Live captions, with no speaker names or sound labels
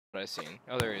what I seen.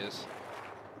 Oh, there he is.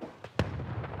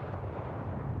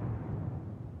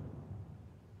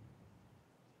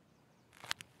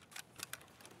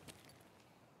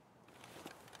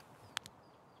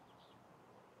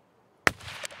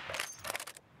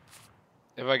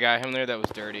 If I got him there, that was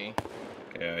dirty.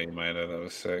 Yeah, you might have. That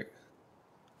was sick.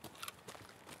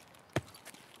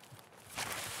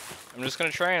 I'm just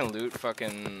gonna try and loot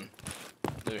him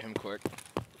quick.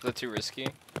 Is that too risky?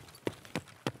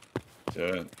 Do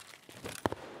it.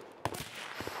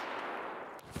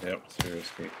 Yep, it's too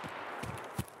risky.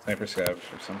 Sniper scav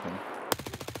or something.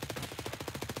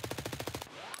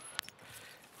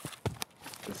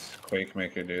 This Quake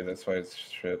Maker, dude, that's why it's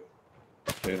shit.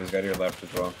 Dude, there's a guy to your left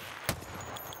as well.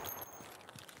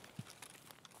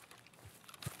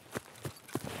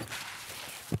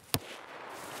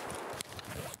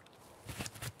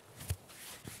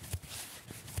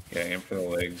 Yeah, aim for the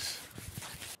legs.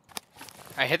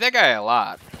 I hit that guy a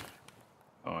lot.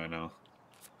 Oh, I know.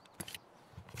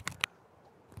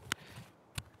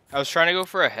 I was trying to go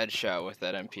for a headshot with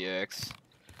that MPX.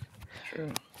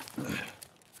 True.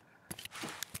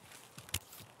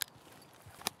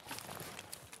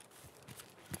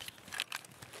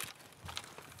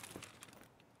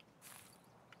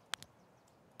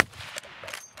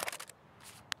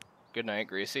 Good night,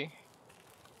 Gracie.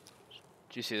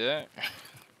 Did you see that?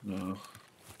 No.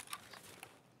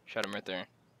 Shot him right there.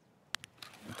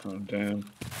 Oh, damn.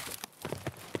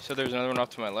 So there's another one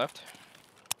off to my left.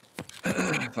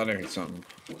 I thought I heard something.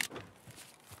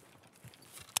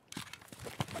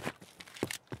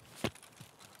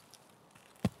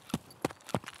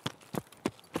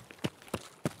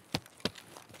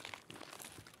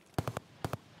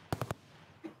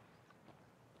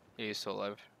 Yeah, he's still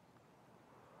alive.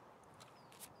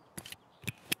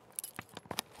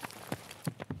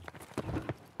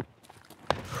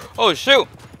 Oh shoot!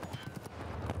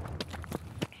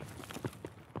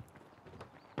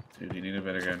 Dude, you need a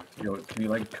better gun. Yo, can you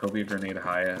like Kobe grenade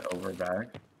high over back?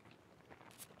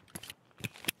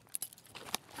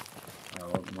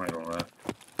 Oh, I'm right on left.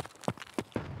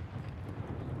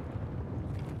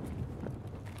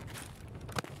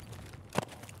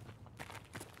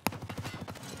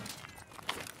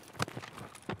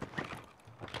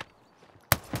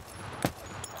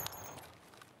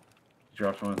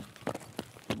 Dropped one.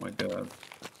 Oh my god.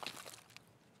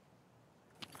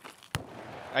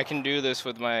 I can do this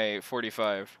with my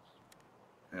 45.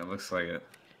 Yeah, it looks like it.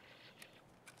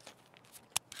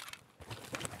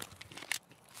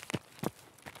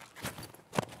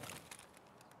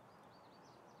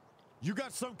 You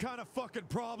got some kind of fucking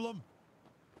problem?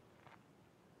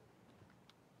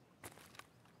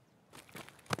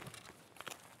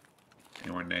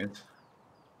 Any more nades?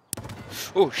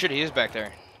 Oh shit, he is back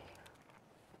there.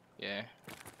 Yeah.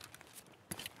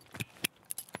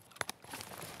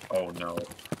 Oh no.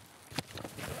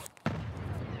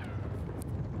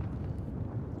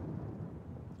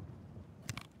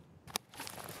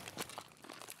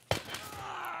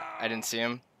 I didn't see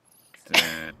him.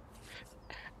 Damn.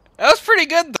 That was pretty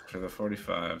good though. For the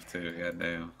 45 too,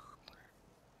 goddamn.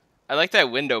 I like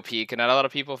that window peek, and not a lot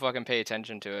of people fucking pay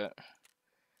attention to it.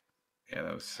 Yeah,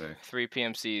 that was sick. 3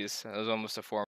 PMCs. That was almost a 4.